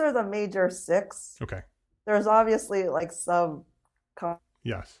 Those are the major six. Okay. There's obviously like some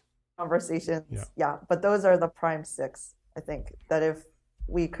conversations. Yeah. But those are the prime six. I think that if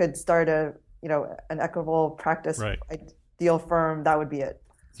we could start an equitable practice ideal firm, that would be it.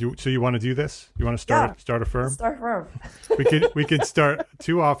 So you want to do this? You want to start a firm? Start a firm. we could start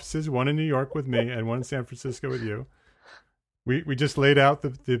 2 offices, one in New York with me and one in San Francisco with you. We just laid out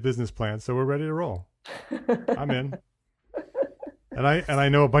the business plan, so we're ready to roll. I'm in. And I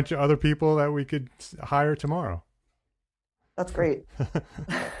know a bunch of other people that we could hire tomorrow. That's great.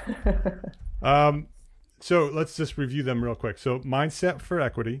 So let's just review them real quick. So mindset for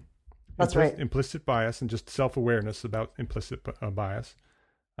equity. That's right. Implicit bias and just self-awareness about implicit bias.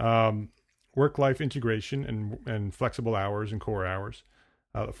 Work-life integration and flexible hours and core hours.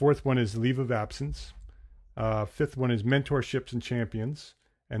 The fourth one is leave of absence. Fifth one is mentorships and champions.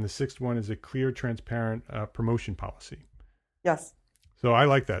 And the sixth one is a clear, transparent promotion policy. Yes. So I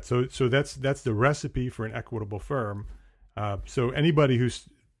like that. So that's the recipe for an equitable firm. So anybody who's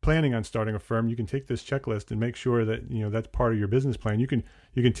planning on starting a firm, you can take this checklist and make sure that that's part of your business plan. You can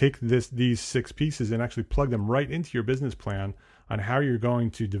take these 6 pieces and actually plug them right into your business plan on how you're going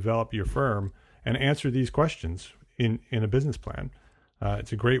to develop your firm and answer these questions in a business plan.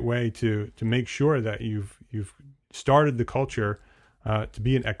 It's a great way to make sure that you've started the culture to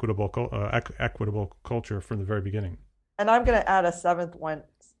be an equitable culture from the very beginning. And I'm going to add a 7th one,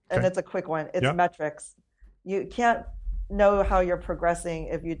 and Okay. it's a quick one. It's Yep. metrics. You can't know how you're progressing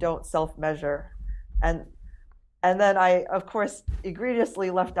if you don't self-measure. And then I, of course,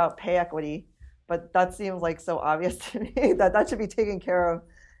 egregiously left out pay equity, but that seems like so obvious to me that should be taken care of,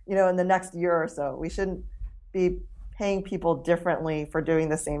 in the next year or so. We shouldn't be paying people differently for doing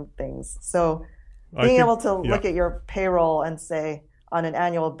the same things. So being able to look at your payroll and say on an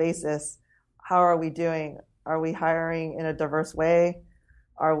annual basis, how are we doing? Are we hiring in a diverse way?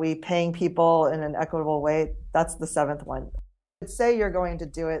 Are we paying people in an equitable way? That's the 7th one. Say you're going to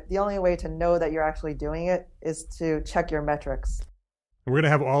do it. The only way to know that you're actually doing it is to check your metrics. We're going to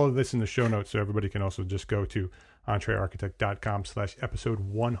have all of this in the show notes, so everybody can also just go to entrearchitect.com/episode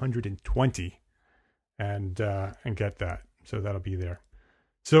 120 and get that. So that'll be there.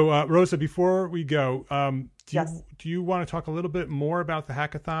 So Rosa, before we go, Yes. do you want to talk a little bit more about the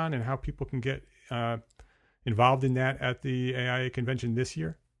hackathon and how people can get involved in that at the AIA convention this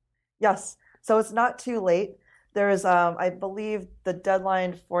year? Yes. So it's not too late. There is, I believe, the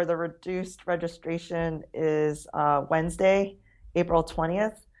deadline for the reduced registration is Wednesday, April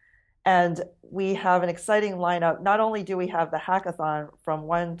 20th. And we have an exciting lineup. Not only do we have the hackathon from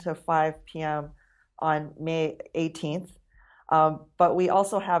 1 to 5 p.m. on May 18th, but we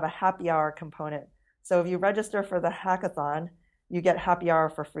also have a happy hour component. So if you register for the hackathon, you get happy hour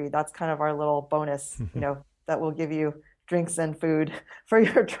for free. That's kind of our little bonus, that will give you drinks and food for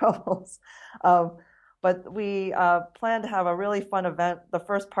your troubles. But we plan to have a really fun event. The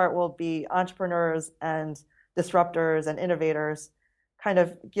first part will be entrepreneurs and disruptors and innovators kind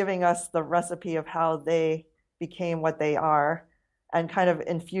of giving us the recipe of how they became what they are and kind of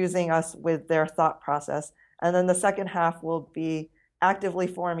infusing us with their thought process. And then the second half will be actively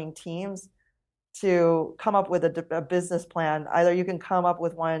forming teams to come up with a business plan. Either you can come up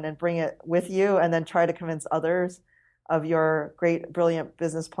with one and bring it with you and then try to convince others of your great, brilliant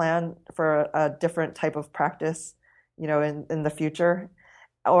business plan for a different type of practice, in the future.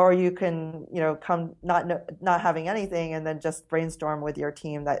 Or you can, come not having anything and then just brainstorm with your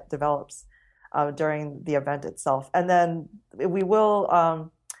team that develops during the event itself. And then we will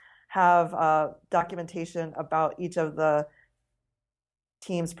have documentation about each of the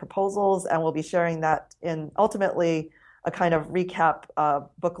team's proposals, and we'll be sharing that in ultimately a kind of recap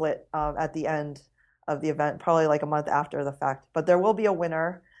booklet at the end of the event, probably like a month after the fact. But there will be a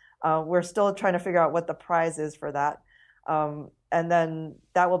winner. We're still trying to figure out what the prize is for that. And then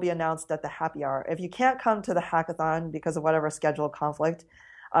that will be announced at the happy hour. If you can't come to the hackathon because of whatever schedule conflict,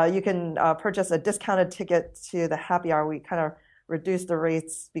 you can purchase a discounted ticket to the happy hour. We kind of reduced the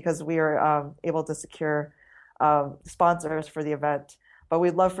rates because we are able to secure sponsors for the event. But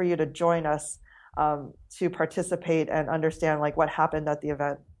we'd love for you to join us to participate and understand what happened at the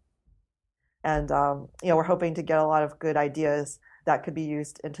event. And we're hoping to get a lot of good ideas that could be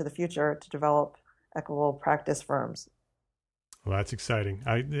used into the future to develop equitable practice firms. Well, that's exciting.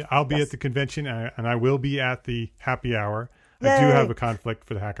 I'll be Yes. at the convention and I will be at the happy hour. I Yay. do have a conflict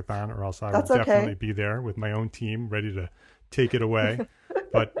for the hackathon, or else I will That's okay. definitely be there with my own team ready to take it away.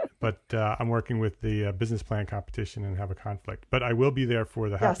 but I'm working with the business plan competition and have a conflict. But I will be there for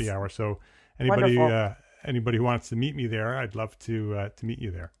the happy Yes. hour. So anybody Wonderful. who wants to meet me there, I'd love to meet you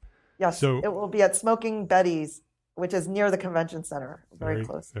there. Yes, So- it will be at Smoking Betty's, which is near the convention center. Very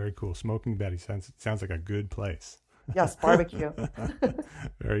close. Very cool. Smoking Betty sounds like a good place. Yes, barbecue.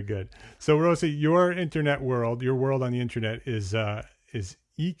 Very good. So Rosa, your world on the internet is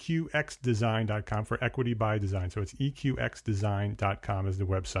eqxdesign.com for Equity by Design. So it's eqxdesign.com is the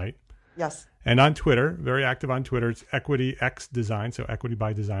website. Yes. And on Twitter, very active on Twitter, it's Equity X Design. So Equity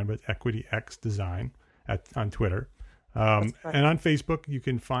by Design, but Equity X Design on Twitter. That's correct. And on Facebook, you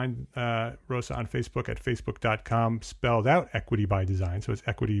can find Rosa on Facebook at facebook.com, spelled out Equity by Design. So it's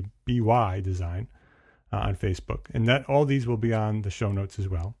Equity BY Design on Facebook. And all these will be on the show notes as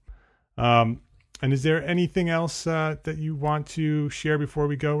well. And is there anything else that you want to share before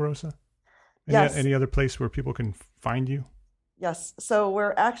we go, Rosa? Yes. Any other place where people can find you? Yes. So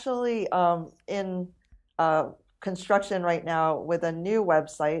we're actually in construction right now with a new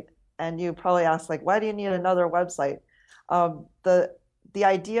website. And you probably ask, why do you need another website? The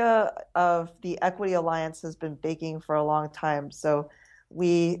idea of the Equity Alliance has been baking for a long time. So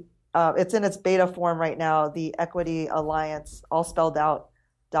It's in its beta form right now, the Equity Alliance, all spelled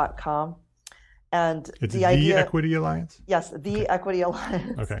out.com. And it's the idea, Equity Alliance? Yes, the okay. Equity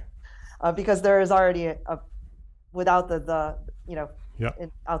Alliance. Okay. Because there is already without the yep.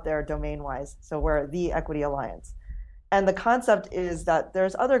 out there domain-wise. So we're the Equity Alliance. And the concept is that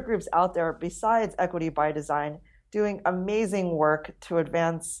there's other groups out there besides Equity by Design doing amazing work to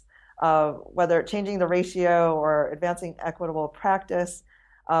advance, whether changing the ratio or advancing equitable practice.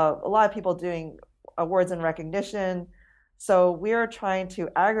 A lot of people doing awards and recognition. So we're trying to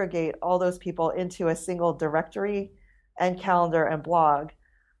aggregate all those people into a single directory and calendar and blog.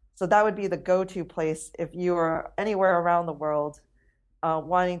 So that would be the go-to place if you are anywhere around the world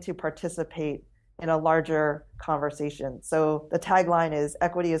wanting to participate in a larger conversation. So the tagline is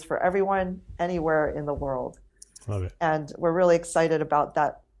equity is for everyone, anywhere in the world. Love it. And we're really excited about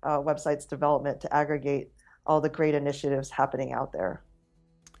that website's development to aggregate all the great initiatives happening out there.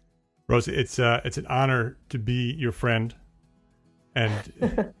 Rose, it's an honor to be your friend,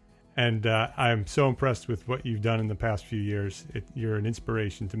 and and I'm so impressed with what you've done in the past few years. You're an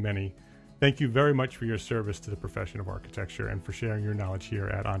inspiration to many. Thank you very much for your service to the profession of architecture and for sharing your knowledge here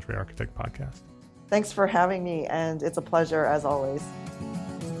at EntreArchitect Podcast. Thanks for having me, and it's a pleasure as always.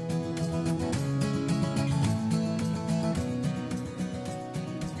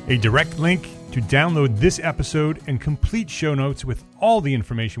 A direct link to download this episode and complete show notes with all the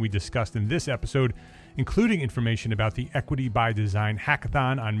information we discussed in this episode, including information about the Equity by Design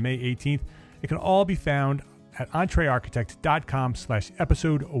Hackathon on May 18th. It can all be found at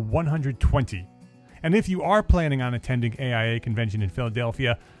entrearchitect.com/episode 120. And if you are planning on attending AIA convention in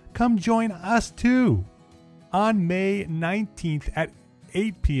Philadelphia, come join us too. On May 19th at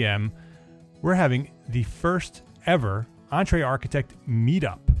 8 p.m., we're having the first ever EntreArchitect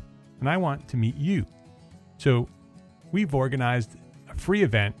meetup, and I want to meet you. So we've organized a free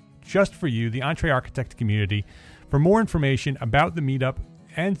event just for you, the EntreArchitect community. For more information about the meetup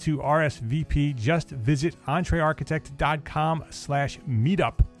and to RSVP, just visit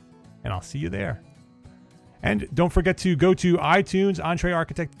entrearchitect.com/meetup, and I'll see you there. And don't forget to go to iTunes,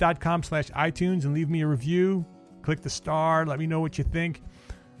 entrearchitect.com/iTunes, and leave me a review. Click the star. Let me know what you think.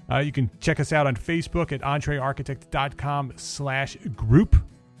 You can check us out on Facebook at entrearchitect.com/group,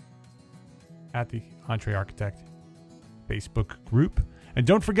 at the EntreArchitect Facebook group. And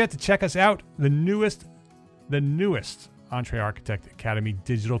don't forget to check us out, the newest EntreArchitect Academy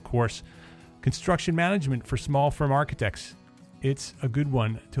digital course, Construction Management for Small Firm Architects. It's a good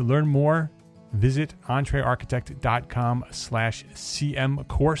one. To learn more, visit entrearchitect.com/CM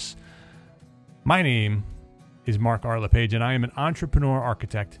course. My name is Mark R. LePage, and I am an entrepreneur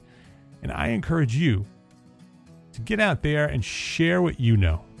architect, and I encourage you to get out there and share what you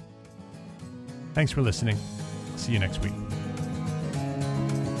know. Thanks for listening. See you next week.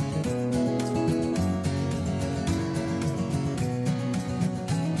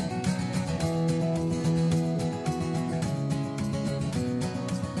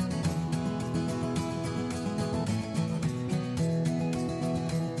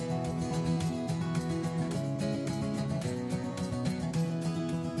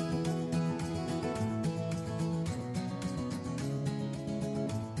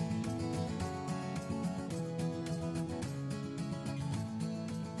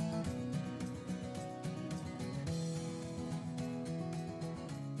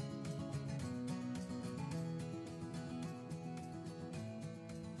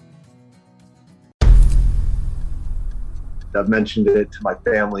 I've mentioned it to my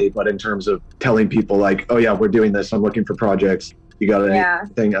family, but in terms of telling people like, oh yeah, we're doing this, I'm looking for projects, you got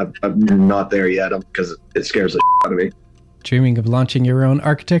anything? I'm not there yet because it scares the out of me. Dreaming of launching your own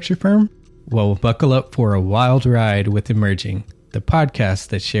architecture firm? Well, buckle up for a wild ride with Emerging, the podcast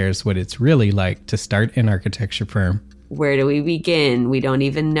that shares what it's really like to start an architecture firm. Where do we begin? We don't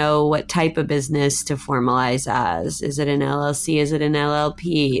even know what type of business to formalize as. Is it an LLC? Is it an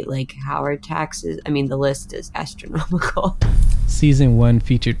LLP? Like, how are taxes? I mean, the list is astronomical. Season 1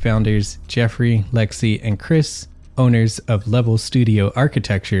 featured founders Jeffrey, Lexi, and Chris, owners of Level Studio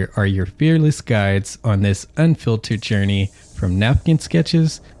Architecture, are your fearless guides on this unfiltered journey from napkin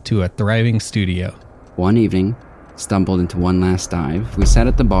sketches to a thriving studio. One evening, stumbled into one last dive, we sat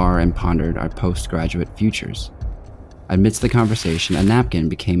at the bar and pondered our postgraduate futures. Amidst the conversation, a napkin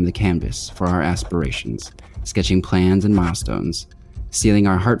became the canvas for our aspirations, sketching plans and milestones, sealing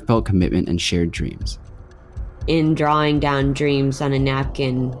our heartfelt commitment and shared dreams. In drawing down dreams on a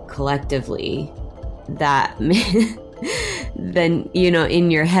napkin collectively, that then,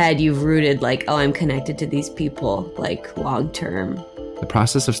 in your head, you've rooted like, oh, I'm connected to these people, like long term. The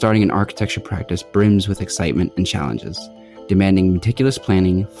process of starting an architecture practice brims with excitement and challenges. demanding meticulous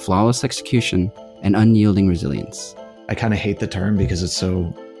planning, flawless execution, and unyielding resilience. I kind of hate the term because it's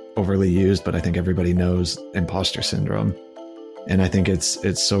so overly used, but I think everybody knows imposter syndrome. And I think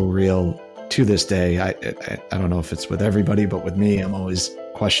it's so real to this day. I don't know if it's with everybody, but with me, I'm always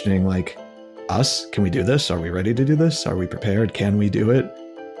questioning, like, us? Can we do this? Are we ready to do this? Are we prepared? Can we do it?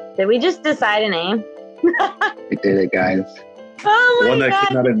 Did we just decide a name? We did it, guys. Oh my The one that God.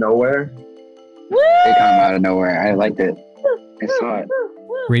 came out of nowhere? Woo! It came out of nowhere. I liked it. I saw it.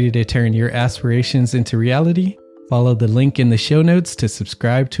 Ready to turn your aspirations into reality? Follow the link in the show notes to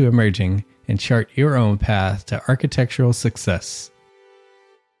subscribe to Emerging and chart your own path to architectural success.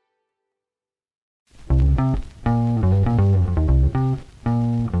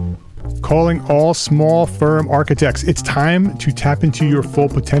 Calling all small firm architects. It's time to tap into your full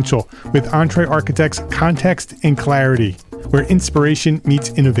potential with Entre Architects Context and Clarity, where inspiration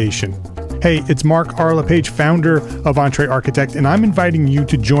meets innovation. Hey, it's Mark R. LePage, founder of Entre Architect, and I'm inviting you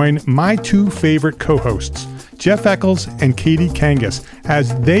to join my two favorite co-hosts, Jeff Eccles and Katie Kangas,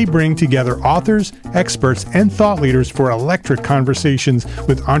 as they bring together authors, experts, and thought leaders for electric conversations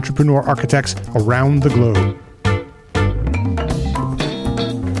with entrepreneur architects around the globe.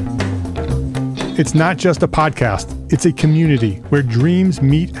 It's not just a podcast, it's a community where dreams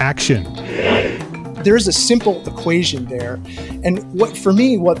meet action. There's a simple equation there. And what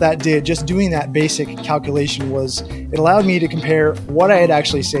that did, just doing that basic calculation, was it allowed me to compare what I had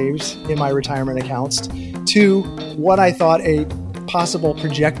actually saved in my retirement accounts to what I thought a possible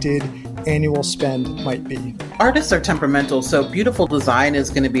projected annual spend might be. Artists are temperamental, so beautiful design is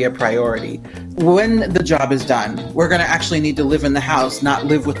going to be a priority. When the job is done, we're going to actually need to live in the house, not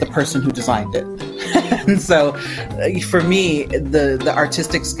live with the person who designed it. And so for me, the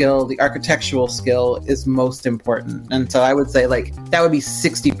artistic skill, the architectural skill is most important. And so I would say that would be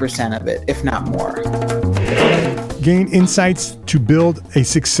 60% of it, if not more. Gain insights to build a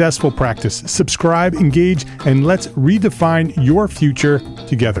successful practice. Subscribe, engage, and let's redefine your future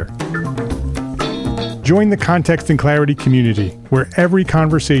together. Join the Context and Clarity community, where every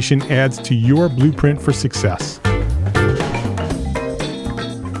conversation adds to your blueprint for success.